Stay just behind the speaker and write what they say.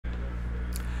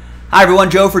Hi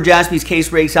everyone, Joe for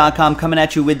JaspysCaseBreaks.com coming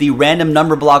at you with the random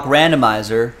number block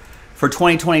randomizer for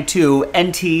 2022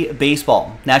 NT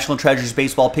Baseball. National Treasures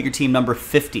Baseball, pick your team number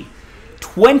 50.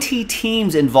 20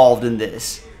 teams involved in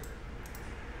this.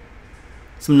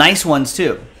 Some nice ones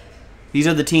too. These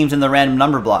are the teams in the random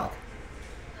number block.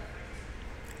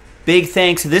 Big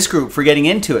thanks to this group for getting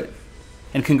into it.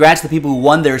 And congrats to the people who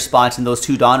won their spots in those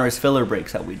two Donruss filler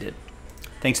breaks that we did.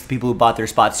 Thanks to the people who bought their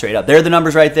spots straight up. There are the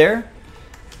numbers right there.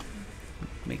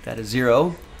 Make that a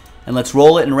 0. And let's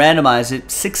roll it and randomize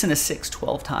it. 6 and a 6,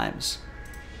 12 times.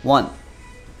 1,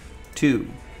 2,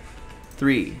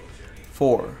 3,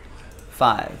 4,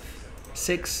 5,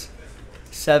 6,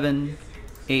 7,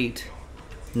 8,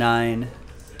 9,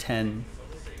 10,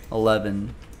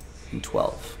 11, and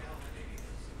 12.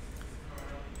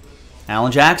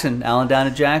 Alan Jackson. Alan down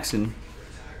at Jackson.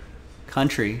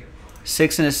 Country.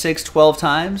 6 and a 6, 12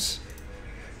 times.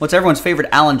 What's everyone's favorite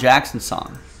Alan Jackson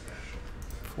song?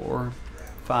 4,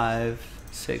 5,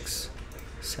 6,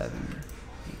 7,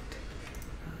 8,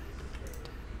 9, 10,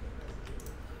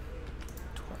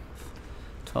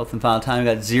 12. 12th and final time.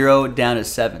 We got 0 down to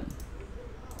 7.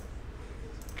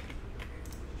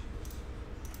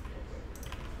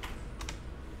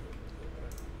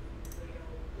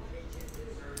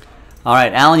 All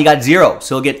right, Alan, you got 0.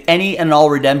 So you'll get any and all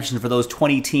redemption for those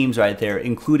 20 teams right there,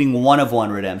 including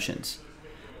 1-of-1 redemptions.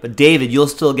 But David, you'll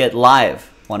still get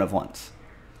live 1-of-1s.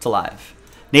 It's alive.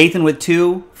 Nathan with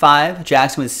 2, 5.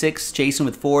 Jackson with 6. Jason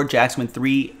with 4. Jackson with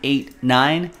 3, 8,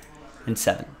 9, and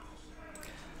 7.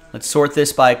 Let's sort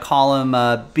this by column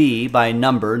B, by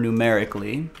number,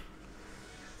 numerically.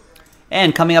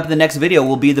 And coming up in the next video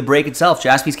will be the break itself.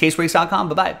 JaspysCaseBreaks.com.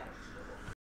 Bye-bye.